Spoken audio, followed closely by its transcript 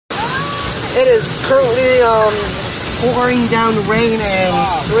It is currently pouring down rain in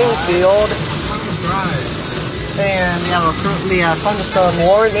Springfield, and we have currently a thunderstorm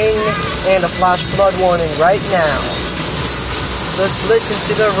warning and a flash flood warning right now. Let's listen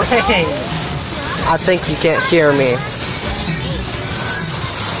to the rain. I think you can't hear me.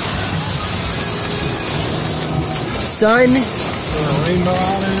 Sun. Rainbow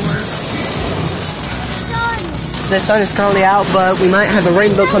out anywhere? The sun is currently out, but we might have a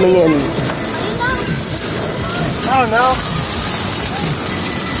rainbow coming in. I don't know.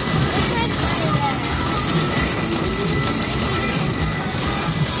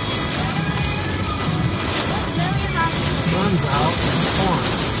 Sun's out.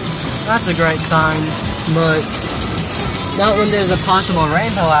 That's a great sign, but not when there's a possible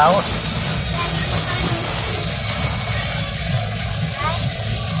rainbow out.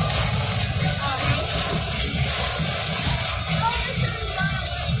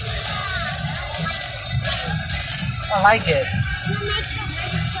 I like it.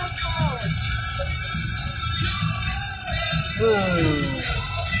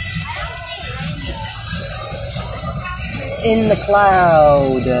 In the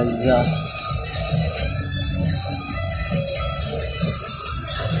clouds.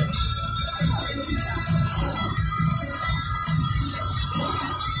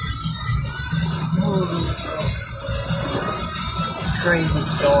 Crazy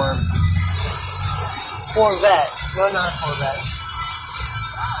storm. Corvette. No, not a Corvette.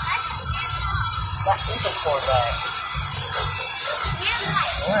 That is a Corvette.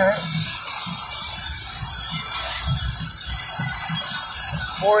 Alright.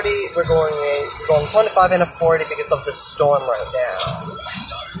 40, we're going 25 and a 40 because of the storm right now.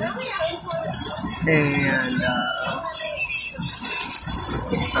 And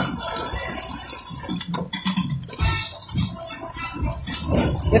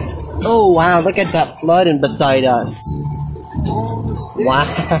oh wow, look at that flooding beside us.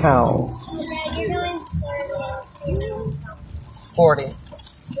 Wow. 40.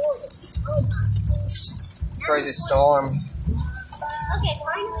 Crazy storm. Okay,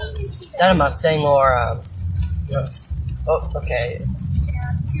 finally. Is that a Mustang or Yeah. oh, okay.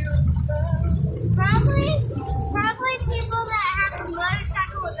 Probably people that have a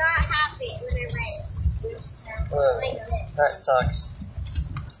motorcycle are not happy when it rains. Like this. That sucks.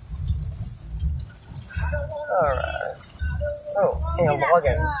 Alright. Oh, and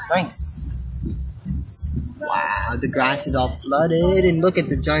logins. Nice. Wow, the grass is all flooded, and look at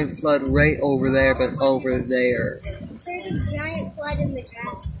the giant flood right over there, but over there. There's a giant flood in the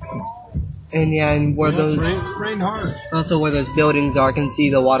grass. And yeah, and where those, Rained hard. also where those buildings are, I can see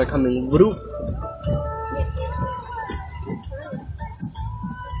the water coming. Whoop.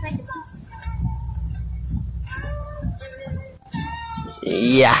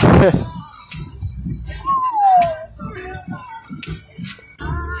 Yeah.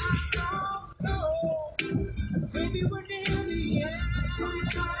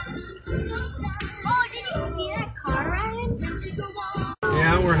 Oh, did you see that car, Ryan?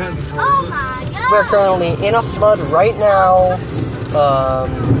 Yeah, we're heading towards Oh my god! We're currently in a flood right now.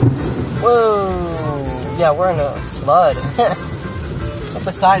 Whoa. Yeah, we're in a flood. Up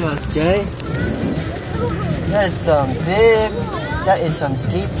beside us, Jay. That is some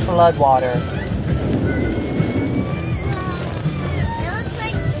deep flood water. It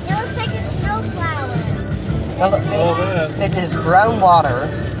looks like a snowflower. It is brown water.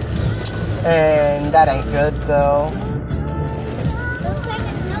 And that ain't good, though. It looks like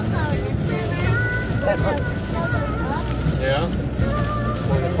a snowflower. Yeah.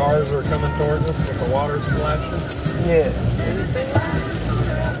 When the cars are coming towards us with the water splashing. Yeah.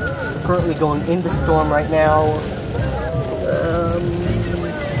 We're currently going in the storm right now.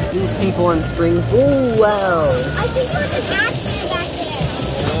 These people in spring. Oh, wow. I think there's an accident back there.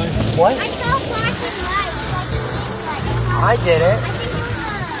 Really? What? I saw flashing lights. I did it.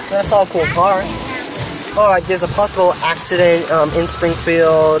 That's all cool car. Alright, there's a possible accident in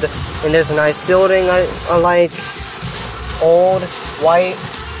Springfield, and there's a nice building I like. Old, white,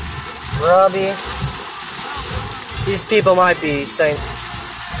 grubby. These people might be saying,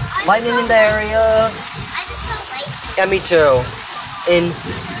 lightning in the area. I just saw lights. Yeah, me too.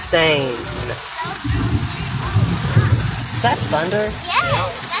 Insane. Is that thunder? Yeah,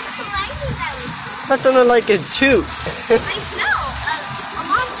 that's the lightning that we saw. That sounded like a toot. I know. A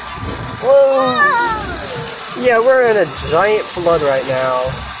monster. Whoa. Whoa. Yeah, we're in a giant flood right now.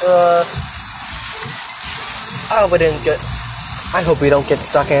 I hope we don't get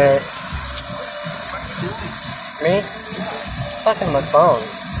stuck in it. Me? Stuck in my phone.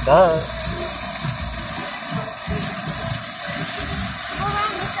 Duh. Hold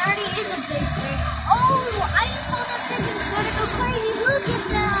on, this already is a big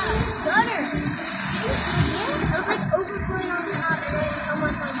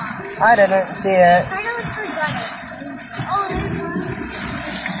I didn't see it. Try to look for gutter. Oh, there's one.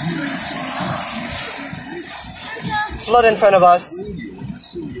 Flood in front of us.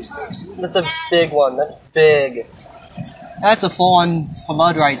 That's a big one. That's big. That's a full-on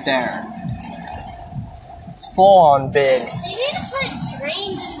flood right there. It's full-on big. They need to put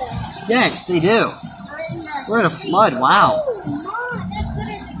drains in them. Yes, they do. We're in a flood. Wow.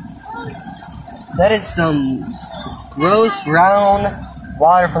 That is some gross brown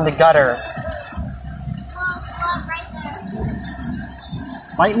water from the gutter.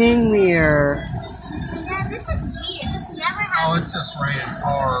 Lightning, we're... Oh, it just ran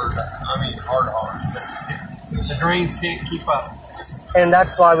hard. I mean, hard. The drains can't keep up. And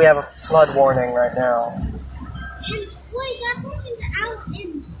that's why we have a flood warning right now.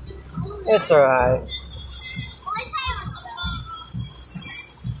 It's alright.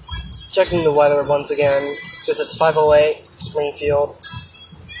 Checking the weather once again, because it's 5:08, Springfield.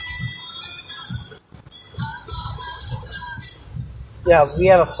 Yeah, we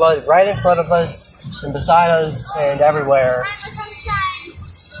have a flood right in front of us, and beside us, and everywhere.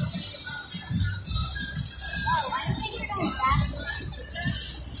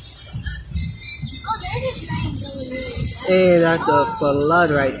 Hey, that's a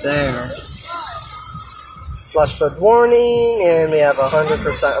flood right there. Flash flood warning, and we have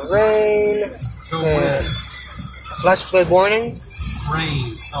 100% of rain. And flash flood warning.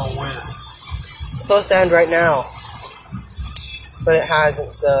 Rain, wind. It's supposed to end right now, but it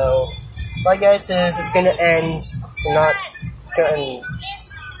hasn't. So my guess is it's gonna end. It's gonna end.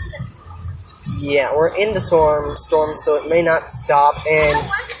 Yeah, we're in the storm, so it may not stop. And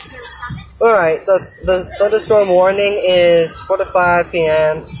alright, so the thunderstorm warning is 4 to 5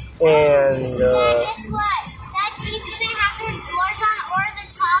 p.m. and Guess what? That Jeep's gonna have their doors on or the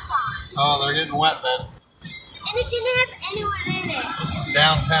top on. Oh, they're getting wet then. And it didn't have anyone in it. This is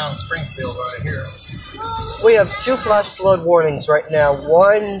downtown Springfield right here. we have 2 flash flood warnings right now.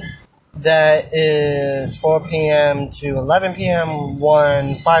 One that is 4 p.m. to 11 p.m.,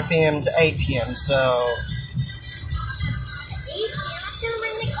 one 5 p.m. to 8 p.m. So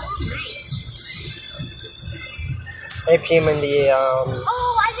 8 p.m. in the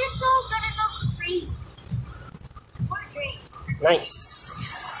Oh, I just saw gonna go crazy. What drink? nice.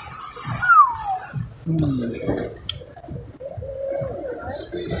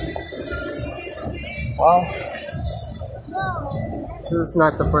 Well, this is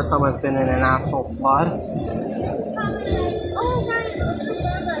not the first time I've been in an actual flood. Oh, right.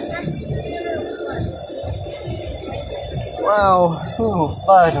 Wow,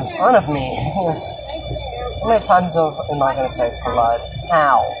 flood in front of me. How many times am I going to say flood?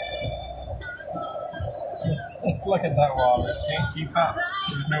 How? Let's look at that water. It can't keep up.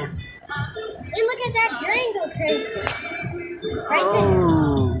 There's no... And look at that drain go crazy. Right there.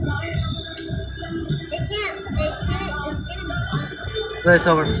 They can't, it's But it's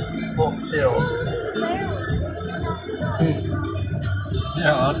overfilled.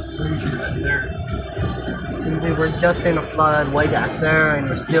 Yeah, that's crazy right there. We were just in a flood way back there, and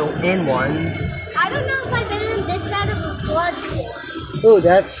we're still in one. I don't know if I've been in this bad of a flood before. Ooh,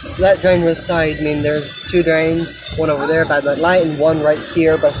 that drain was side. I mean, there's 2 drains, one over there by the light, and one right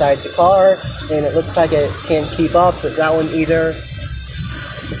here beside the car. And it looks like it can't keep up, but that one either.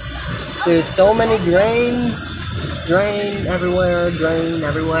 There's so many drains, drain everywhere,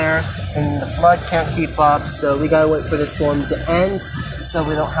 and the flood can't keep up. So we gotta wait for the storm to end, so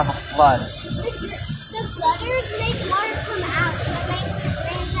we don't have a flood. The gutters make water come out, so it makes the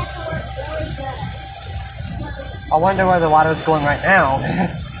drains have to work really good. I wonder where the water is going right now,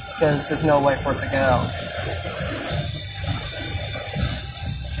 because there's no way for it to go.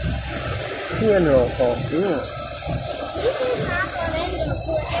 Funeral home.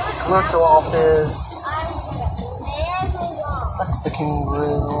 Commercial office. Mexican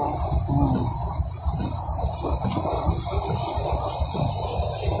grill.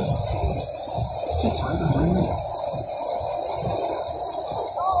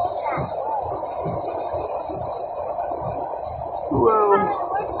 Whoa.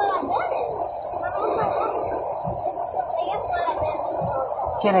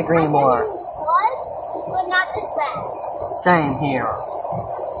 Can't agree more. But not this bad. Same here.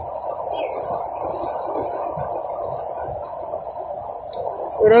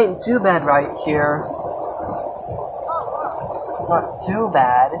 It ain't too bad right here. It's not too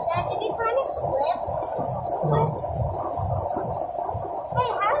bad. Dad, did you find a slip? No. Hey,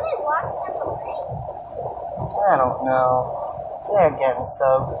 how do they wash them away? I don't know. They're getting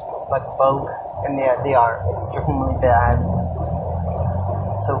soaked like a boat. And yeah, they are extremely bad.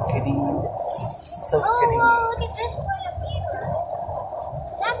 So kidding. So Oh, kidding. well, look at this one up here.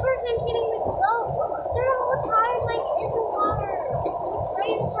 That person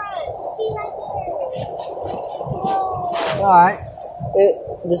Alright.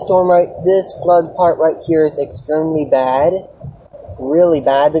 This flood part right here is extremely bad. Really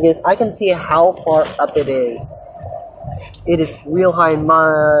bad, because I can see how far up it is. It is real high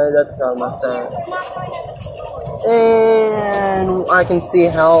mud. That's not my stuff. We're not going to the store. And I can see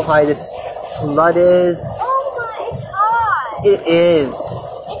how high this flood is. Oh my, it's hot. It is.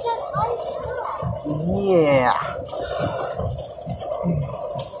 It's just hot. Yeah.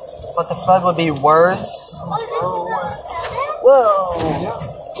 But the flood would be worse. Oh, this is the hotel? Whoa.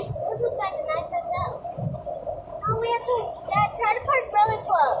 This looks like a nice hotel. Oh, we have to try to park really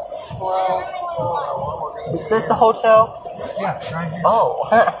close. I don't really want to walk. Is this the hotel? Yeah, right here. Oh.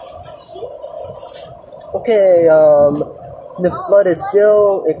 Okay, the flood is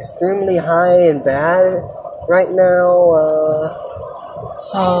still extremely high and bad right now,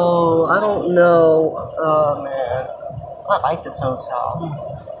 so I don't know. Oh man, I like this hotel.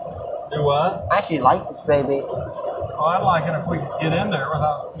 Do what? I actually like this baby. Oh, I'd like it if we could get in there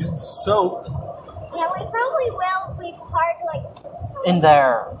without getting soaked. Yeah, we probably will if we park like. In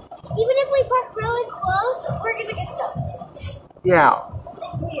there. Even if we park really close, we're gonna get soaked. Yeah.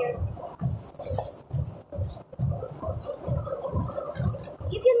 It's weird.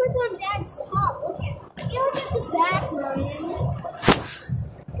 You can look on Dad's top. Look at. You know, look at the back, Ryan.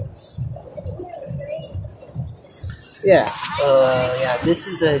 Yeah. Yeah. This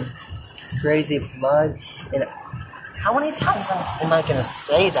is a crazy flood, and how many times am I gonna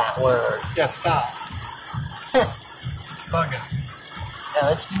say that word? Yeah, stop. Bugging.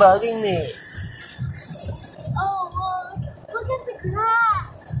 It's bugging me. Oh, look at the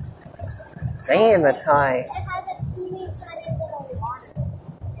grass. Damn, that's high. It has a teeny tiny little water.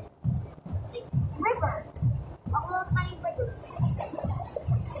 Like, river. A little tiny river.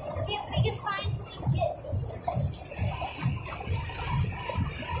 If we can find something to get.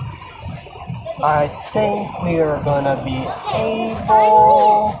 I think we are gonna be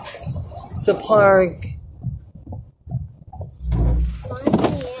able to park.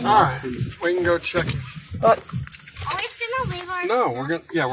 All right, we can go check it. But Are we just gonna leave our No, we're gonna. Yeah.